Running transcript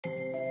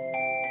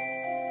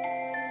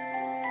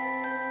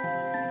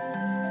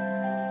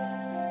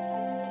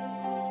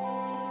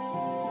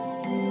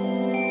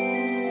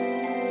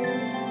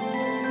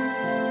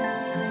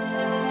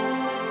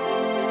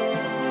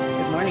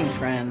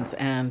friends,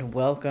 and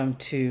welcome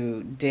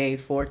to day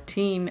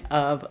 14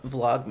 of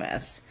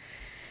Vlogmas.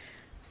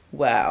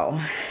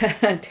 Wow,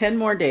 10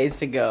 more days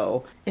to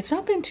go. It's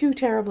not been too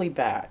terribly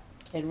bad.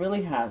 It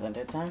really hasn't.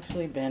 It's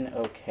actually been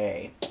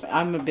okay.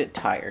 I'm a bit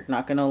tired,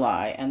 not gonna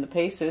lie, and the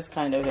pace is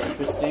kind of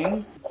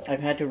interesting.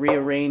 I've had to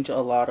rearrange a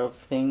lot of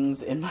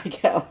things in my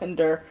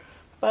calendar,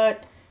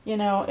 but you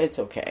know, it's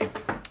okay.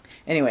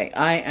 Anyway,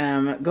 I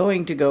am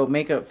going to go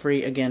makeup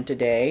free again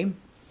today.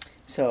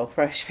 So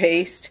fresh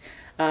faced.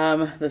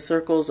 The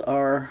circles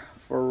are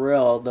for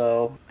real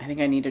though. I think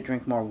I need to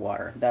drink more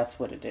water. That's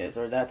what it is,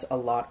 or that's a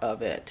lot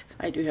of it.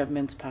 I do have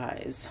mince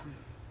pies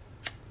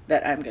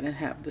that I'm gonna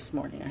have this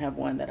morning. I have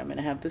one that I'm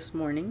gonna have this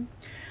morning.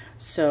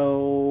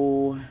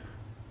 So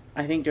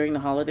I think during the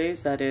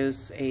holidays that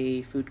is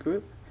a food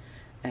group,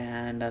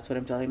 and that's what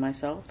I'm telling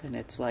myself, and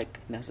it's like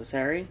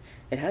necessary.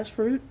 It has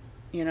fruit,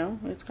 you know,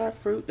 it's got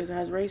fruit, it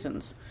has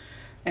raisins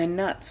and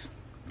nuts,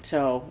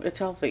 so it's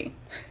healthy.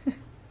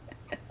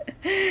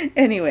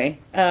 Anyway,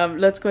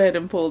 let's go ahead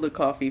and pull the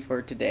coffee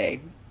for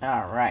today.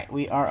 All right,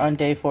 we are on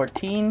day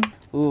 14.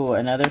 Ooh,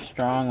 another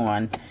strong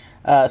one.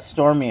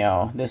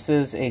 Stormio. This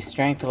is a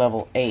strength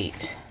level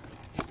 8.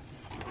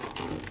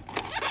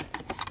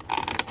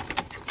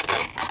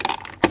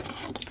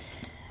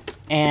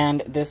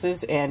 And this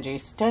is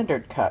Angie's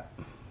standard cup.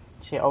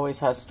 She always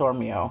has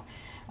Stormio,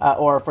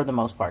 or for the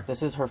most part,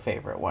 this is her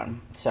favorite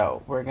one.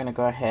 So we're gonna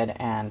go ahead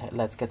and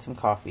let's get some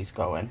coffees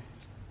going.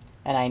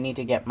 And I need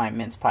to get my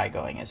mince pie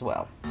going as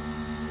well.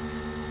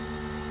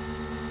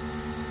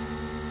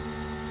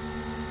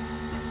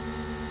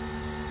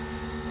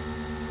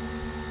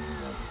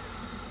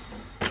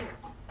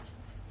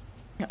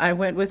 I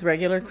went with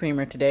regular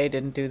creamer today,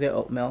 didn't do the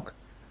oat milk.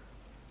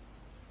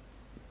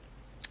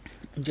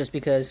 Just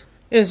because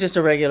it was just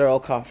a regular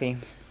old coffee.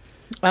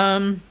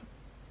 Stormio,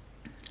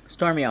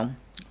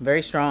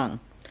 very strong.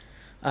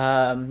 You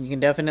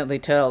can definitely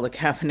tell the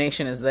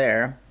caffeination is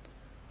there.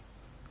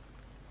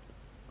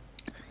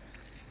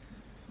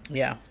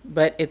 Yeah,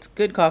 but it's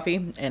good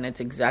coffee, and it's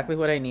exactly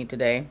what I need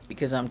today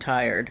because I'm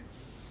tired.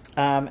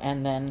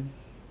 And then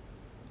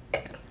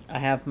I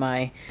have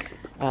my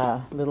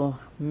little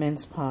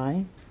mince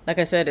pie. Like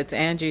I said, it's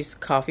Angie's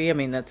coffee. I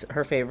mean, that's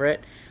her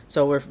favorite,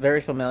 so we're very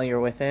familiar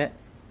with it.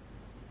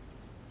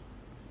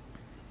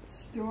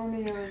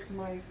 Stormio is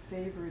my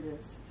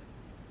favoriteest.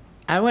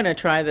 I want to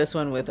try this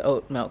one with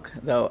oat milk,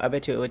 though. I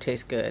bet you it would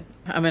taste good.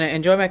 I'm going to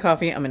enjoy my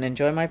coffee. I'm going to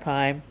enjoy my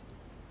pie.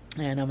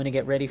 And I'm going to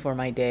get ready for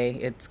my day.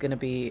 It's going to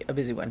be a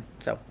busy one.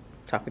 So,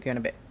 talk with you in a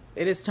bit.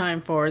 It is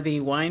time for the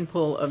wine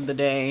pull of the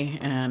day.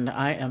 And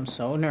I am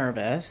so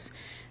nervous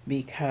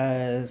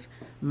because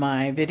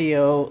my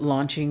video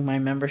launching my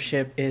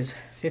membership is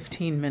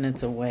 15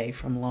 minutes away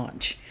from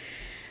launch.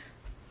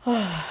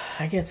 Oh,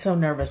 I get so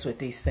nervous with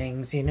these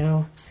things, you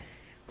know.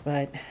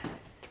 But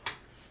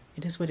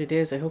it is what it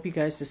is. I hope you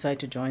guys decide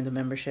to join the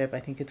membership.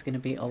 I think it's going to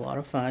be a lot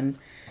of fun.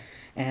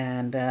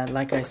 And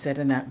like I said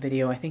in that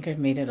video, I think I've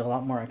made it a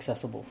lot more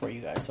accessible for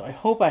you guys. So I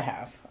hope I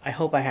have. I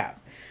hope I have.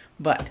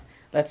 But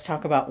let's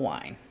talk about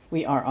wine.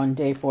 We are on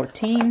day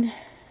 14.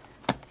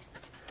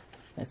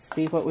 Let's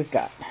see what we've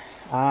got.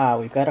 Ah,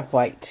 we've got a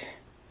white.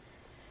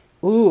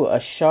 Ooh, a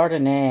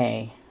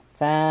Chardonnay.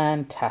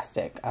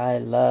 Fantastic. I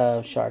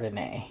love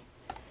Chardonnay.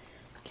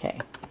 Okay,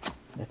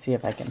 let's see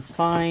if I can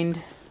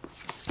find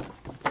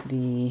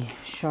the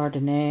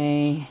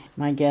Chardonnay.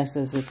 My guess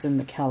is it's in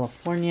the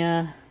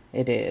California.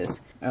 It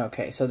is.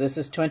 Okay, so this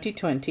is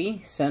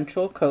 2020,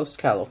 Central Coast,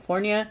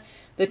 California.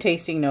 The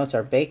tasting notes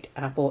are baked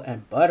apple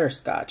and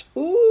butterscotch.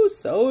 Ooh,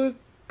 so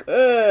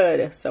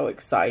good. So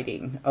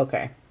exciting.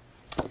 Okay.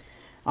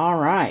 All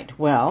right.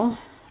 Well,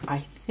 I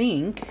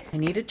think I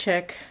need to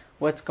check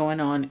what's going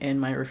on in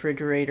my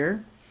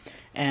refrigerator.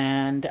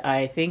 And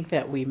I think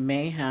that we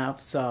may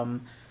have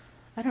some,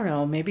 I don't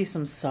know, maybe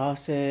some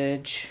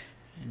sausage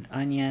and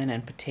onion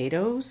and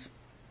potatoes.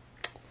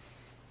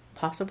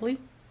 Possibly.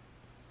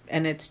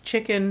 And it's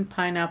chicken,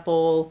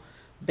 pineapple,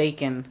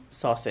 bacon,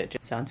 sausage.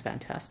 It sounds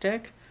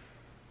fantastic.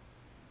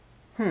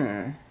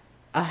 I'll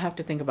have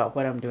to think about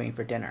what I'm doing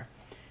for dinner.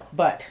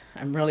 But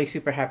I'm really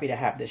super happy to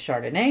have this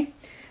Chardonnay.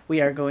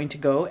 We are going to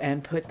go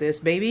and put this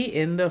baby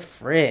in the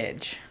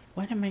fridge.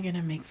 What am I going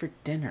to make for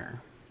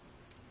dinner?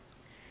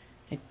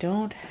 I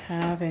don't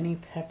have any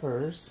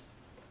peppers.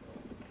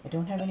 I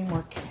don't have any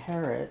more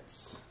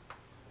carrots.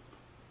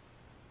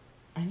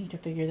 I need to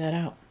figure that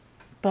out.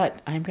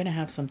 But I'm going to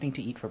have something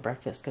to eat for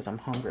breakfast because I'm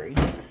hungry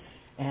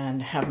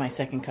and have my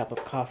second cup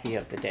of coffee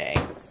of the day.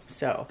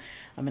 So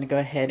I'm going to go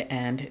ahead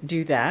and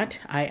do that.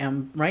 I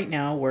am right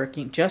now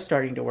just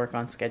starting to work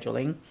on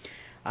scheduling.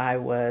 I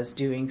was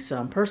doing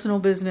some personal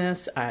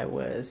business. I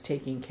was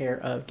taking care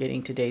of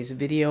getting today's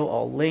video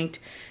all linked,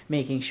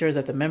 making sure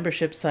that the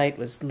membership site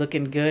was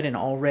looking good and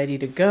all ready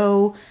to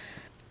go.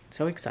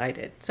 So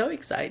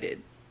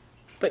excited,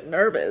 but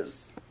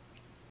nervous.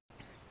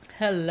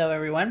 Hello,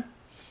 everyone.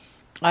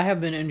 I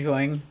have been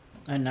enjoying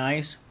a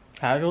nice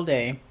casual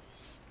day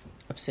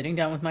of sitting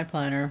down with my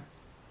planner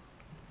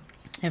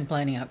and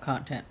planning out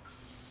content.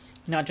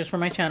 Not just for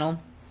my channel,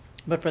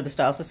 but for the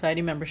Style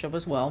Society membership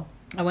as well.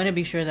 I want to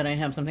be sure that I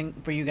have something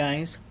for you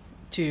guys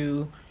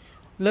to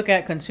look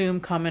at, consume,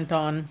 comment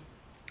on,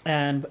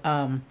 and,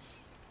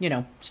 you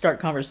know, start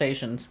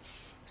conversations.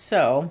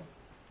 So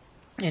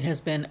it has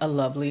been a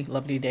lovely,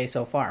 lovely day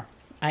so far.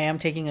 I am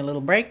taking a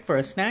little break for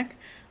a snack.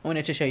 I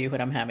wanted to show you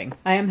what I'm having.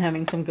 I am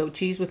having some goat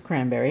cheese with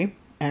cranberry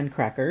and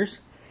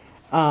crackers.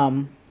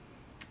 I've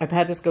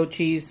had this goat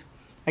cheese.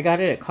 I got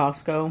it at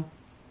Costco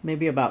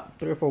maybe about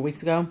 3 or 4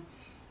 weeks ago.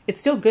 It's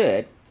still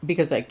good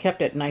because I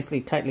kept it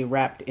nicely, tightly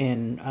wrapped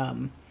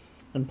in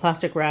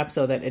plastic wrap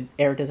so that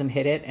air doesn't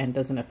hit it and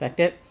doesn't affect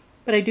it.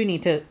 But I do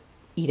need to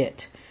eat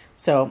it.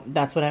 So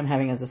that's what I'm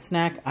having as a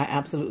snack. I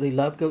absolutely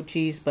love goat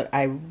cheese, but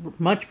I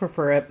much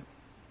prefer it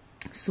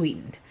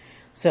sweetened.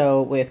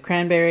 So with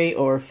cranberry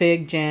or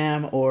fig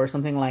jam or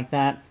something like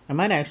that, I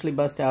might actually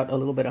bust out a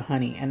little bit of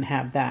honey and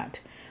have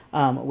that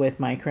with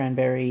my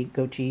cranberry,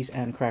 goat cheese,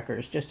 and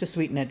crackers, just to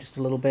sweeten it just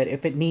a little bit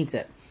if it needs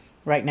it.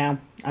 Right now,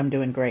 I'm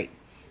doing great.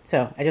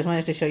 So I just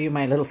wanted to show you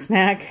my little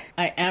snack.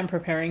 I am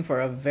preparing for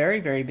a very,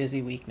 very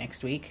busy week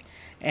next week.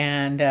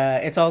 And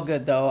it's all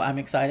good, though. I'm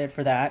excited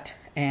for that.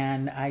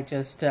 And I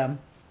just, I'm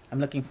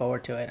looking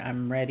forward to it.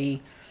 I'm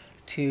ready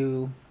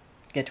to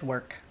get to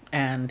work.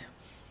 And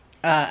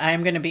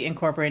I'm going to be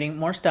incorporating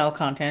more style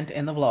content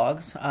in the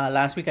vlogs.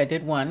 Last week I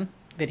did one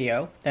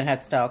video that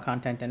had style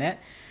content in it.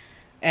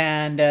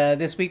 And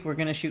this week we're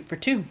going to shoot for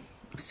 2.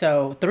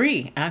 So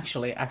 3,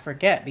 actually. I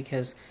forget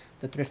because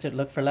the Thrifted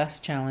Look for Less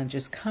challenge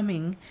is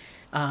coming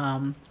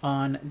on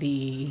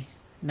the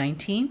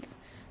 19th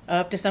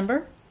of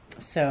December.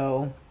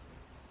 So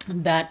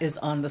that is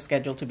on the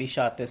schedule to be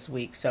shot this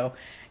week. So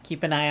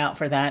keep an eye out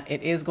for that.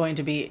 It is going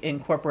to be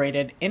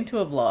incorporated into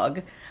a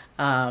vlog.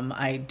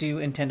 I do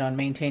intend on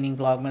maintaining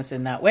Vlogmas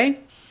in that way.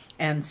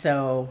 And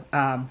so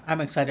I'm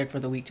excited for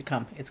the week to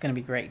come. It's going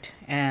to be great.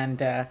 And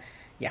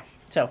yeah.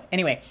 So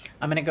anyway,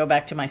 I'm going to go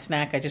back to my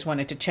snack. I just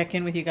wanted to check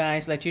in with you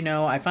guys, let you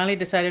know I finally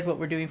decided what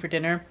we're doing for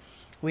dinner.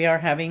 We are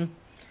having,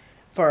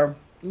 for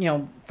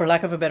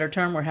lack of a better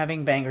term, we're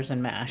having bangers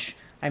and mash.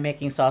 I'm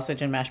making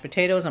sausage and mashed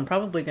potatoes. I'm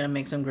probably going to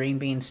make some green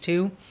beans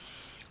too,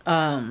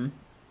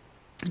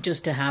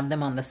 just to have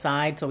them on the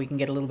side so we can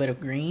get a little bit of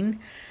green.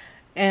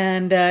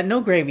 And no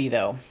gravy,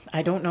 though.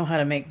 I don't know how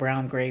to make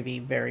brown gravy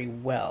very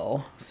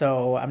well,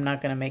 so I'm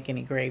not going to make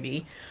any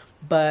gravy.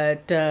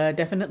 But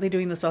definitely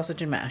doing the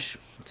sausage and mash.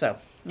 So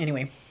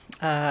anyway,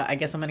 I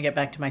guess I'm going to get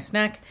back to my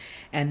snack.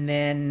 And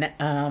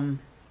then,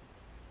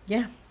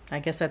 yeah, I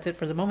guess that's it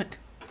for the moment.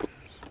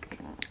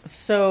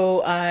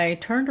 So I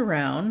turned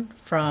around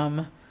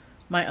from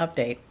my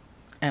update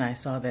and I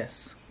saw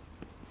this.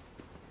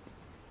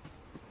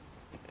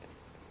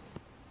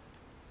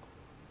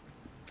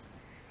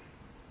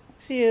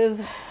 She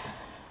is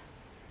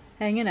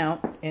hanging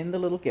out in the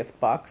little gift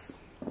box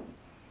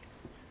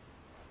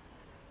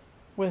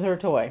with her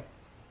toy,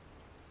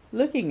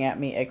 looking at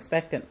me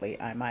expectantly,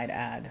 I might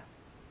add.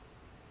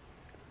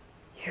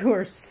 You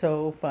are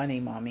so funny,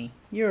 Mommy.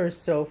 You're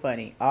so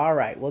funny. All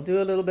right, we'll do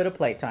a little bit of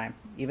playtime,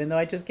 even though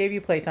I just gave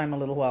you playtime a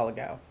little while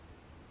ago.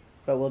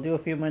 But we'll do a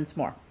few minutes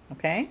more,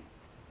 okay?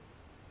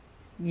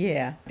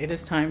 Yeah, it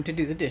is time to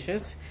do the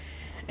dishes.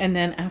 And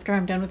then after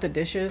I'm done with the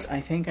dishes, I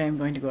think I'm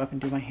going to go up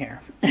and do my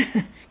hair.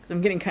 Because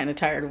I'm getting kind of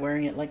tired of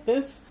wearing it like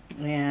this.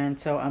 And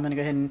so I'm going to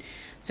go ahead and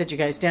sit you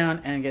guys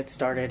down and get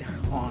started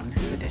on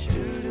the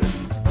dishes.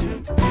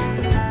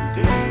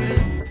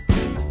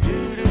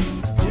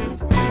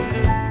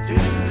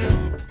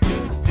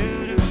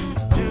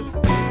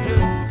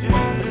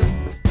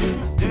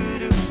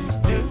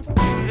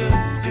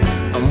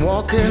 I'm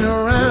walking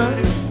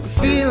around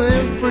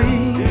feeling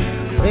free,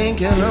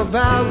 thinking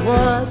about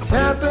what's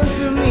happened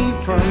to me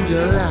from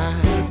July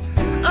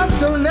up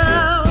till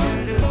now.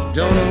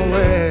 Don't know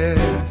where,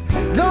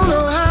 don't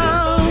know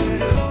how.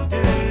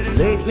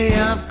 Lately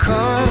I've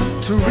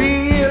come to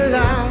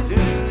realize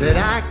that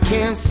I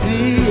can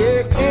see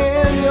it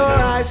in your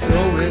eyes,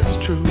 so it's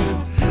true.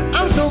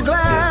 I'm so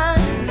glad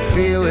you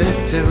feel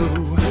it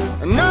too.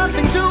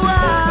 Nothing to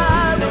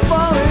hide, we're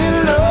falling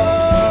in love.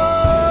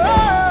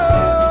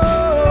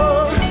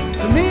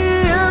 To me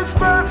it's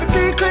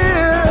perfectly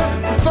clear,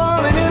 we're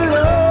falling in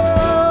love.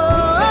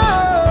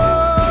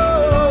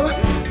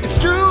 It's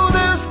true,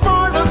 this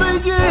part of the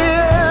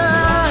year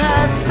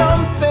has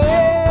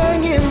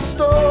something in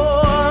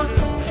store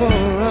for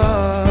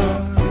us.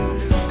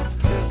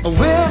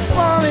 We're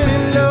falling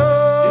in love.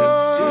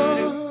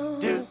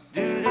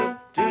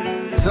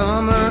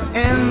 Summer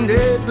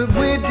ended, but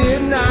we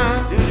did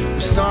not. We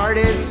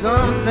started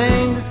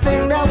something. This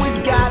thing that we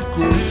got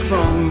grew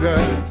stronger.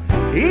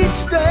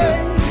 Each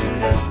day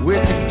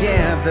we're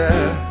together.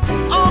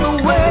 All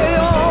the way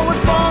on,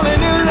 we're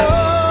falling in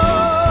love.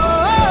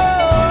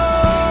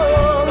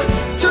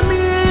 To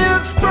me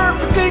it's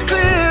perfectly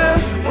clear,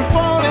 we're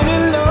falling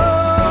in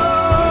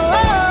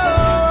love.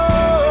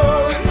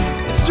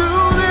 It's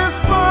true, this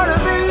part of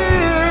the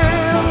year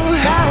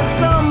has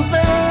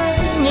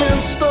something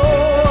in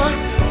store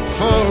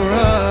for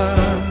us.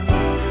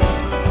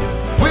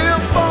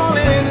 We're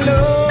falling in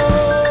love.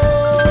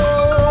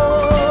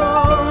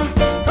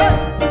 Hey.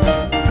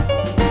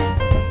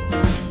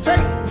 Say,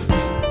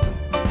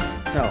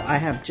 So I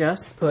have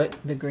just put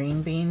the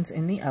green beans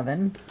in the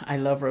oven. I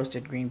love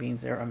roasted green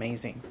beans. They're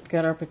amazing.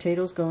 Got our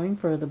potatoes going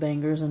for the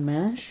bangers and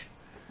mash.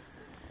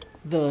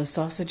 The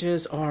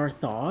sausages are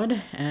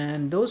thawed,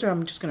 and those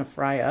I'm just going to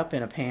fry up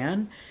in a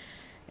pan.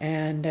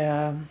 And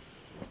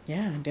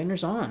yeah,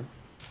 dinner's on.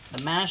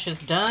 The mash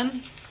is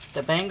done.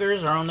 The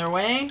bangers are on their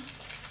way.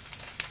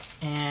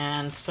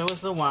 And so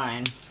is the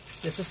wine.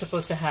 This is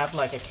supposed to have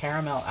like a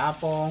caramel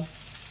apple.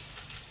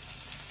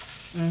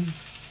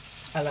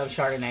 I love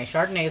Chardonnay.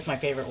 Chardonnay is my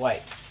favorite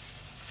white.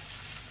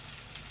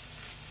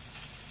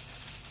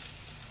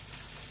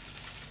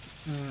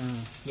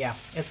 Yeah,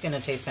 it's going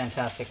to taste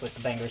fantastic with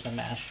the bangers and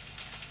mash.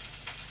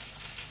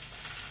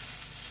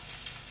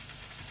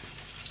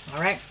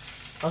 All right,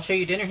 I'll show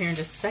you dinner here in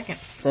just a second.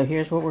 So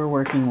here's what we're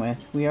working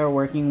with. We are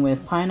working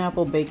with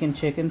pineapple bacon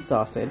chicken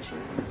sausage,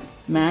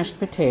 mashed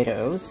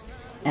potatoes,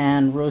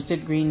 and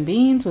roasted green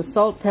beans with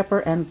salt,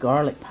 pepper, and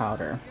garlic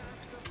powder.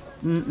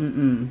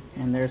 And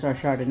there's our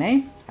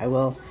Chardonnay. I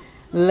will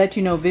let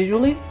you know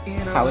visually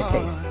how it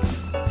tastes.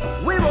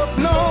 We both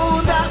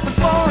know that we're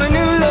falling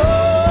in love.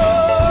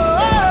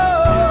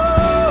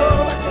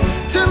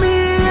 To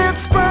me,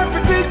 it's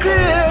perfectly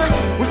clear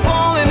we're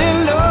falling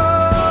in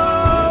love.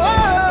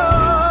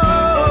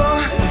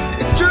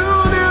 It's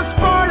true, this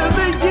part of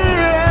the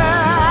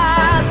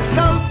year,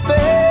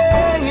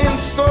 something in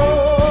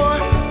store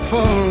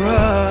for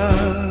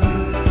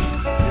us.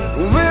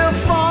 We're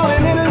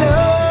falling in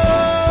love.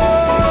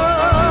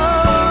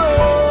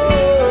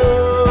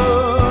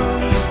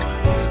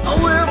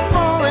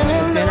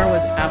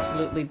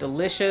 Absolutely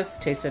delicious.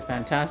 Tasted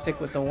fantastic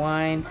with the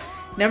wine.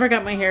 Never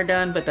got my hair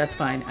done, but that's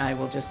fine. I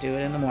will just do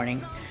it in the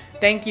morning.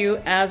 Thank you,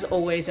 as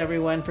always,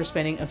 everyone, for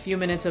spending a few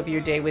minutes of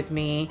your day with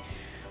me.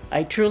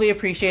 I truly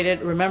appreciate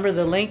it. Remember,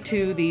 the link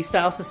to the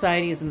Style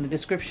Society is in the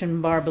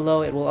description bar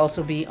below. It will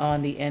also be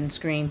on the end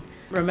screen.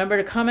 Remember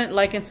to comment,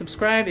 like, and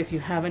subscribe if you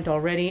haven't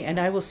already, and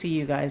I will see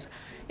you guys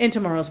in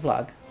tomorrow's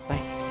vlog.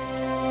 Bye.